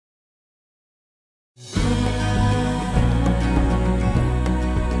Welcome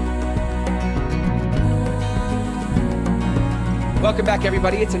back,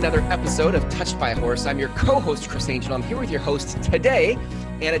 everybody. It's another episode of Touched by a Horse. I'm your co-host, Chris Angel. I'm here with your host today,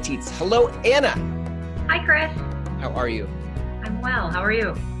 Anna Tietz. Hello, Anna. Hi, Chris. How are you? I'm well. How are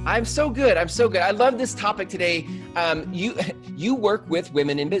you? I'm so good. I love this topic today. You work with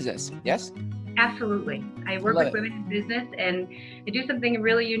women in business, yes? Absolutely. I work with women in business, and I do something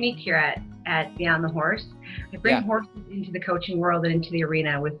really unique here at Beyond the Horse. I bring horses into the coaching world and into the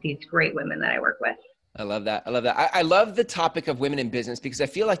arena with these great women that I work with. I love that. I love the topic of women in business because I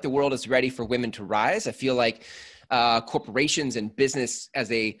feel like the world is ready for women to rise. I feel like corporations and business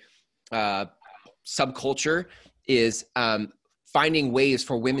as a subculture is finding ways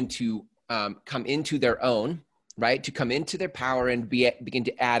for women to come into their own, right? To come into their power and begin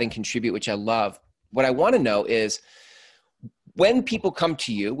to add and contribute, which I love. What I want to know is when people come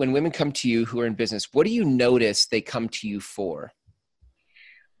to you, when women come to you who are in business, what do you notice they come to you for?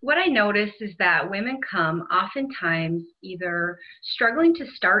 What I notice is that women come oftentimes either struggling to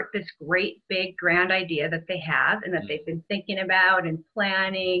start this great, big, grand idea that they have and that they've been thinking about and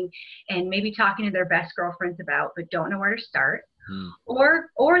planning and maybe talking to their best girlfriends about, but don't know where to start.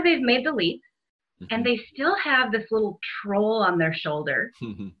 Or they've made the leap and they still have this little troll on their shoulder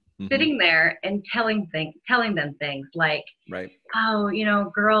sitting there and telling them things like,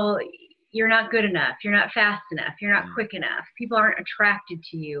 oh, girl, you're not good enough. You're not fast enough. You're not quick enough. People aren't attracted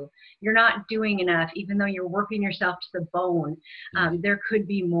to you. You're not doing enough, even though you're working yourself to the bone. There could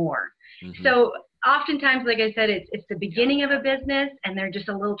be more. So oftentimes, like I said, it's the beginning of a business and they're just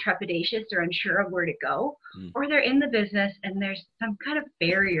a little trepidatious or unsure of where to go, or they're in the business and there's some kind of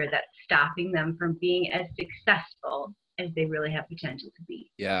barrier that's stopping them from being as successful as they really have potential to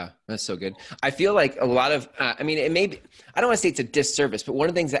be. Yeah, that's so good. I feel like a lot of, it may be, I don't want to say it's a disservice, but one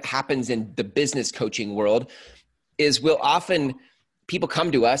of the things that happens in the business coaching world is people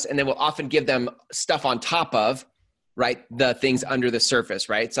come to us and then we'll often give them stuff on top of, right, the things under the surface,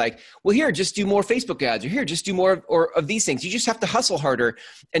 right? It's like, well, here, just do more Facebook ads, or here, just do more of these things. You just have to hustle harder.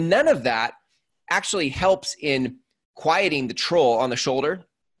 And none of that actually helps in quieting the troll on the shoulder.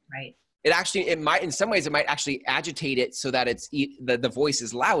 Right. It might, in some ways, it might actually agitate it so that the voice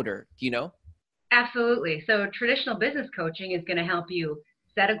is louder, Absolutely. So traditional business coaching is going to help you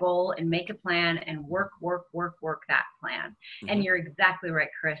set a goal and make a plan and work that plan. And you're exactly right,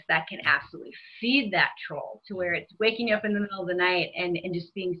 Chris. That can absolutely feed that troll to where it's waking you up in the middle of the night and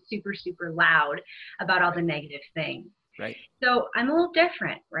just being super, super loud about all the negative things. Right. So I'm a little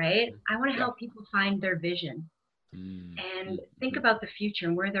different, right? I want to help people find their vision. And think about the future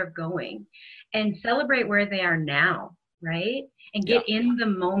and where they're going and celebrate where they are now, right? And get in the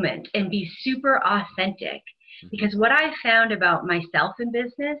moment and be super authentic. Because what I found about myself in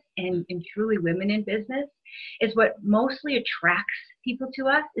business and truly women in business is what mostly attracts people to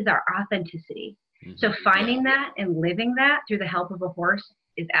us is our authenticity. So finding that and living that through the help of a horse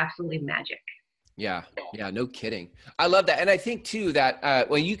is absolutely magic. Yeah, no kidding. I love that. And I think too that,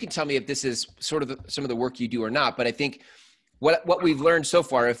 you can tell me if this is sort of some of the work you do or not, but I think what we've learned so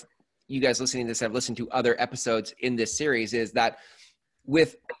far, if you guys listening to this have listened to other episodes in this series, is that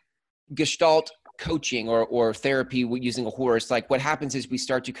with Gestalt coaching or therapy using a horse, like what happens is we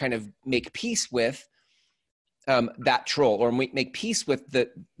start to kind of make peace with that troll, or make peace with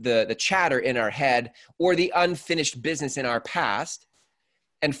the chatter in our head or the unfinished business in our past.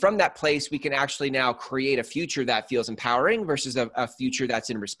 And from that place, we can actually now create a future that feels empowering versus a future that's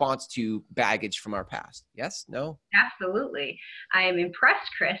in response to baggage from our past. Yes? No? Absolutely. I am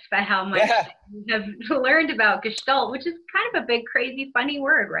impressed, Chris, by how much you have learned about Gestalt, which is kind of a big, crazy, funny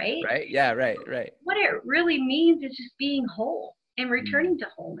word, right? Right. Yeah, right. What it really means is just being whole and returning to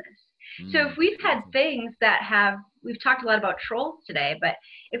wholeness. So if we've had things we've talked a lot about trolls today, but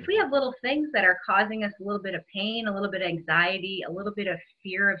if we have little things that are causing us a little bit of pain, a little bit of anxiety, a little bit of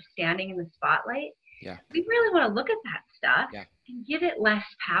fear of standing in the spotlight, we really want to look at that stuff and give it less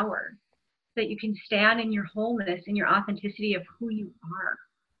power so that you can stand in your wholeness and your authenticity of who you are.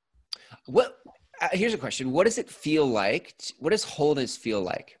 Well, here's a question. What does it feel like? What does wholeness feel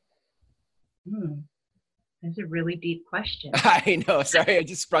like? That's a really deep question. I know. Sorry, I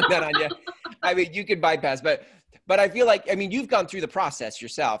just sprung that on you. I mean, you could bypass, but I feel like, you've gone through the process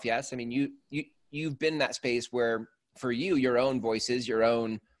yourself. Yes. I mean, you've been in that space where for you, your own voices, your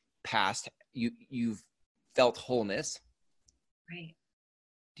own past, you've felt wholeness. Right.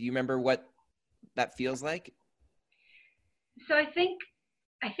 Do you remember what that feels like? So I think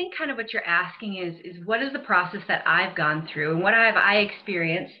kind of what you're asking is what is the process that I've gone through and what have I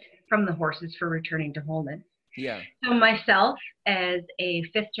experienced from the horses for returning to wholeness? Yeah. So myself, as a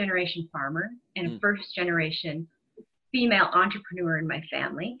fifth generation farmer and a Mm. first generation female entrepreneur in my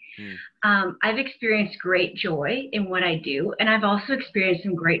family, Mm. I've experienced great joy in what I do, and I've also experienced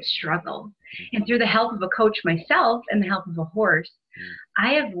some great struggle. And through the help of a coach myself and the help of a horse, Mm.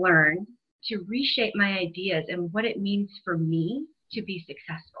 I have learned to reshape my ideas and what it means for me to be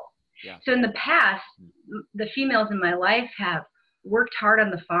successful. Yeah. So in the past, the females in my life have worked hard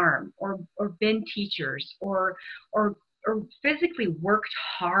on the farm, or been teachers, or physically worked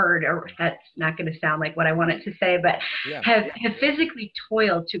hard, or that's not going to sound like what I want it to say, but Yeah. have physically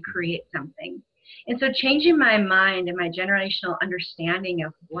toiled to create something. And so changing my mind and my generational understanding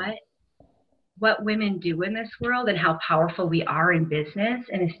of what women do in this world and how powerful we are in business,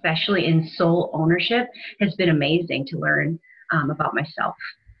 and especially in soul ownership, has been amazing to learn about myself.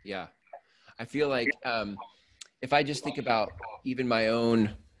 Yeah. I feel like if I just think about even my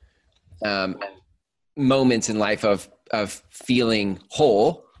own moments in life of feeling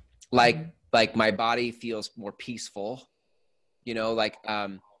whole, like my body feels more peaceful, you know, like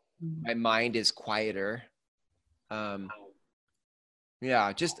my mind is quieter.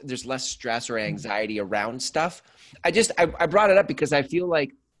 Yeah, just there's less stress or anxiety around stuff. I brought it up because I feel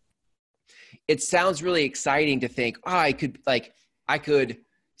like it sounds really exciting to think, oh, I could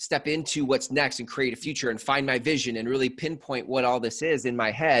step into what's next and create a future and find my vision and really pinpoint what all this is in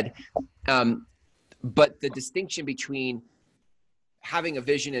my head. But the distinction between having a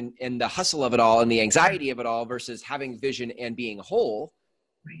vision and the hustle of it all and the anxiety of it all versus having vision and being whole,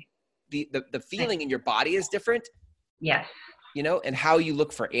 the feeling in your body is different. Yes. You know, and how you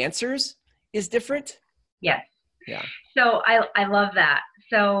look for answers is different. Yes. Yeah. So I love that.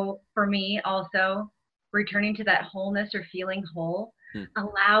 So for me also, returning to that wholeness or feeling whole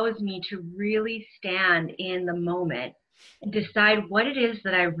allows me to really stand in the moment and decide what it is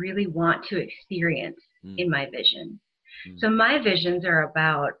that I really want to experience in my vision. So my visions are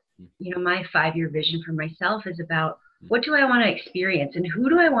about, my 5-year vision for myself is about what do I want to experience and who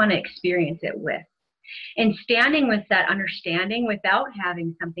do I want to experience it with? And standing with that understanding without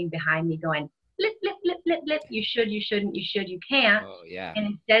having something behind me going, blip, blip, blip, blip, blip, you should, you shouldn't, you should, you can't. Oh, yeah. And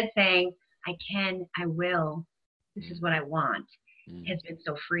instead saying, I can, I will, this is what I want, has been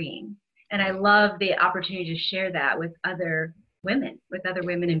so freeing. And I love the opportunity to share that with other women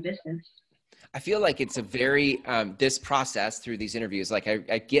in business. I feel like it's a very, this process through these interviews, like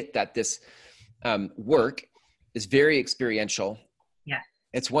I get that this work is very experiential. Yeah.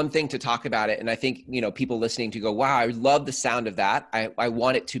 It's one thing to talk about it. And I think, people listening to go, wow, I love the sound of that. I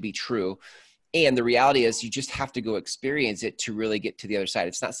want it to be true. And the reality is you just have to go experience it to really get to the other side.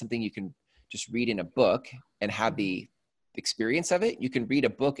 It's not something you can just read in a book and have the experience of it. You can read a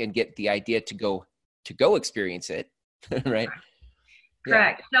book and get the idea to go experience it. Right.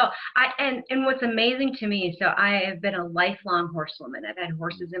 Correct. Yeah. So and what's amazing to me, so I have been a lifelong horsewoman. I've had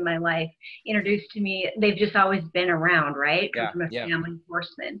horses in my life introduced to me. They've just always been around, right? Yeah. Come from a family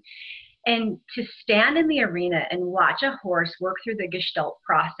horseman. And to stand in the arena and watch a horse work through the Gestalt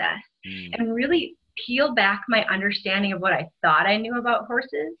process and really peel back my understanding of what I thought I knew about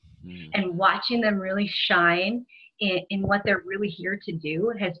horses and watching them really shine in what they're really here to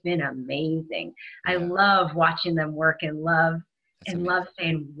do has been amazing. Yeah. I love watching them work and love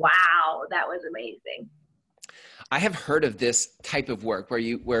saying, wow, that was amazing. I have heard of this type of work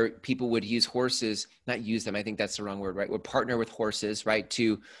where people would use horses, not use them, I think that's the wrong word, right? Would partner with horses, right?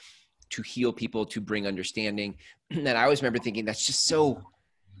 To heal people, to bring understanding. And I always remember thinking that's just so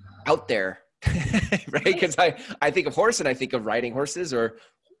out there, right? Because I think of horse and I think of riding horses or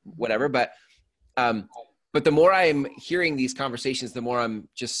whatever, but the more I'm hearing these conversations, the more I'm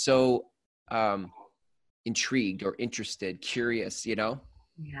just so intrigued or interested, curious, Yeah.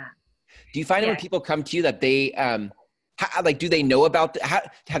 Do you find when people come to you that they, do they know about,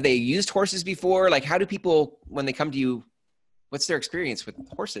 have they used horses before? Like, how do people, when they come to you, what's their experience with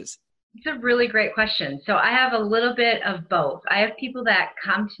horses? It's a really great question. So I have a little bit of both. I have people that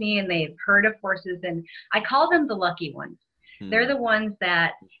come to me and they've heard of horses, and I call them the lucky ones. They're the ones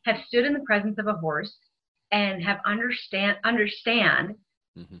that have stood in the presence of a horse and have understand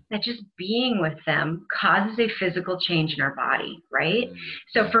that just being with them causes a physical change in our body, right?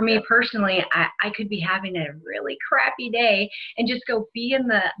 So for me personally, I could be having a really crappy day and just go be in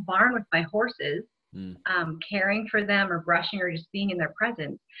the barn with my horses, caring for them or brushing or just being in their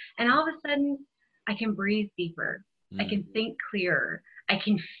presence. And all of a sudden, I can breathe deeper. I can think clearer. I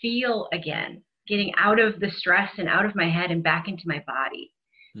can feel again, getting out of the stress and out of my head and back into my body.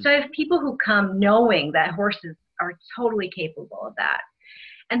 So I have people who come knowing that horses are totally capable of that.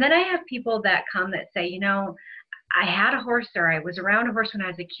 And then I have people that come that say, I had a horse, or I was around a horse when I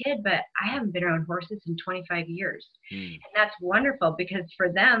was a kid, but I haven't been around horses in 25 years. Mm. And that's wonderful because for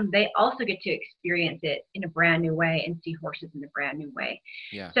them, they also get to experience it in a brand new way and see horses in a brand new way.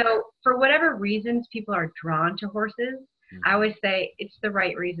 Yeah. So for whatever reasons people are drawn to horses, I always say it's the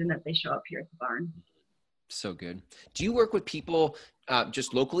right reason that they show up here at the barn. So good. Do you work with people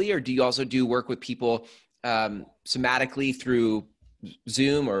just locally, or do you also do work with people somatically through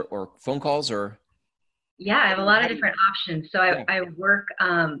Zoom or phone calls or? Yeah, I have a lot of different options. So I work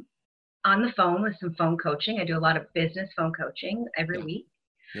on the phone with some phone coaching. I do a lot of business phone coaching every week.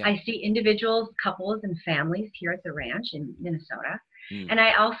 Yeah. I see individuals, couples, and families here at the ranch in Minnesota. And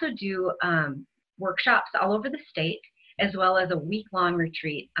I also do workshops all over the state, as well as a week-long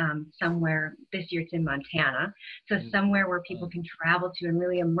retreat somewhere. This year it's in Montana. So somewhere where people can travel to and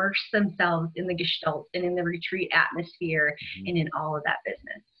really immerse themselves in the Gestalt and in the retreat atmosphere and in all of that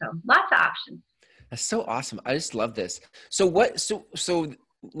business. So lots of options. That's so awesome. I just love this. So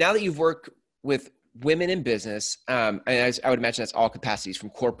now that you've worked with women in business, and I would imagine that's all capacities, from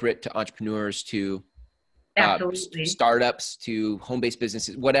corporate to entrepreneurs to startups to home-based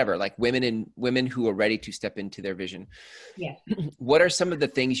businesses, whatever, like women who are ready to step into their vision. Yes. What are some of the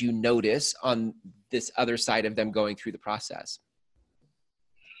things you notice on this other side of them going through the process?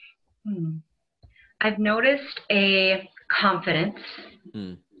 I've noticed a confidence,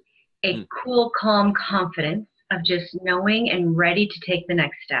 a cool, calm confidence of just knowing and ready to take the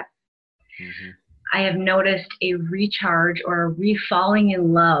next step. I have noticed a recharge or a re-falling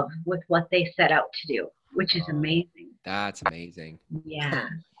in love with what they set out to do, which is amazing. That's amazing. Yeah.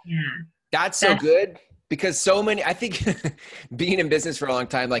 That's so good, because so many, I think being in business for a long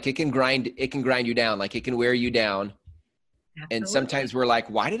time, like it can grind you down, like it can wear you down. Absolutely. And sometimes we're like,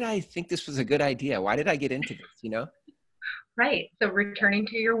 why did I think this was a good idea? Why did I get into this? Right. So returning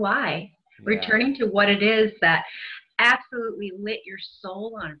to your why, returning to what it is that absolutely lit your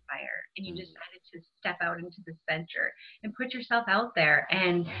soul on fire, and you decided to step out into this venture and put yourself out there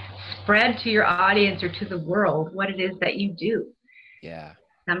and spread to your audience or to the world what it is that you do. Yeah.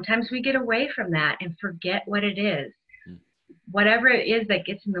 Sometimes we get away from that and forget what it is. Whatever it is that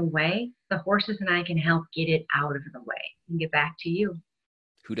gets in the way, the horses and I can help get it out of the way and get back to you.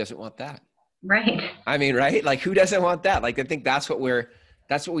 Who doesn't want that? Right. I mean, right? Like, who doesn't want that? Like, I think that's what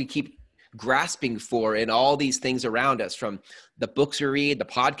we keep grasping for in all these things around us, from the books we read, the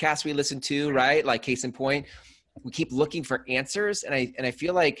podcasts we listen to, right? Like, case in point, we keep looking for answers. And I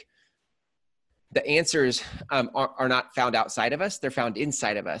feel like the answers are not found outside of us. They're found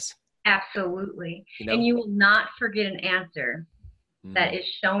inside of us. Absolutely. And you will not forget an answer that is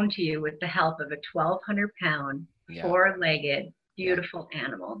shown to you with the help of a 1,200-pound, four-legged, beautiful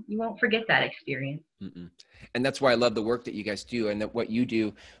animal. You won't forget that experience. And that's why I love the work that you guys do, and that what you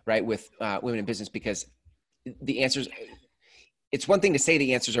do, right, with women in business, because the answers, it's one thing to say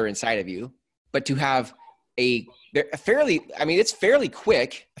the answers are inside of you, but to have it's fairly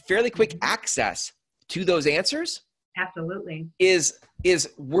quick access to those answers. Absolutely. Is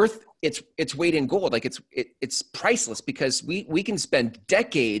worth its weight in gold. Like it's priceless, because we can spend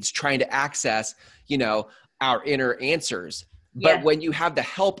decades trying to access, our inner answers. But when you have the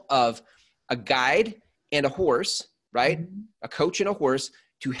help of a guide and a horse, right? A coach and a horse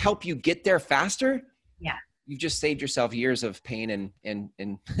to help you get there faster. Yeah. You've just saved yourself years of pain and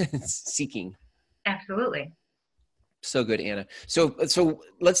seeking. Absolutely. So good, Anna. So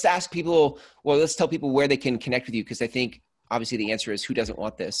let's tell people where they can connect with you, because I think obviously the answer is, who doesn't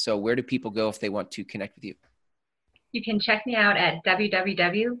want this? So where do people go if they want to connect with you? You can check me out at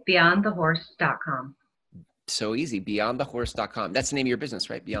www.beyondthehorse.com. So easy. Beyondthehorse.com. That's the name of your business,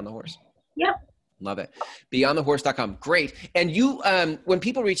 right? Beyond the Horse. Yep. Love it. Beyondthehorse.com. Great. And you, when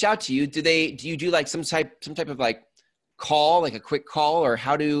people reach out to you, do you do like some type of like call, like a quick call, or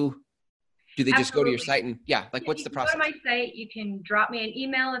how do they just go to your site and what's the process? Go to my site. You can drop me an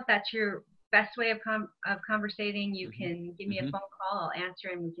email if that's your best way of conversating. You can give me a phone call. I'll answer,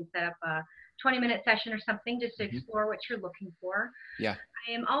 and we can set up a 20-minute session or something just to explore what you're looking for. Yeah.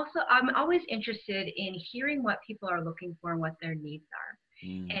 I'm always interested in hearing what people are looking for and what their needs are.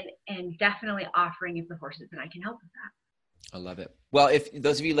 And definitely offering if the horses, and I can help with that. I love it. Well, if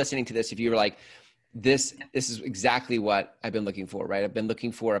those of you listening to this, if you're like, this is exactly what I've been looking for, right? I've been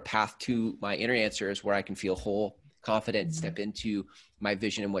looking for a path to my inner answers where I can feel whole, confident, step into my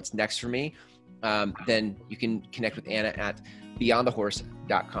vision and what's next for me. Then you can connect with Anna at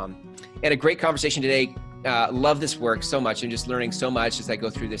beyondthehorse.com. And a great conversation today. Love this work so much. I'm just learning so much as I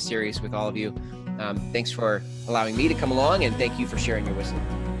go through this series with all of you. Thanks for allowing me to come along, and thank you for sharing your wisdom.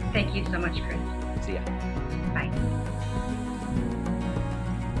 Thank you so much, Chris. See ya. Bye.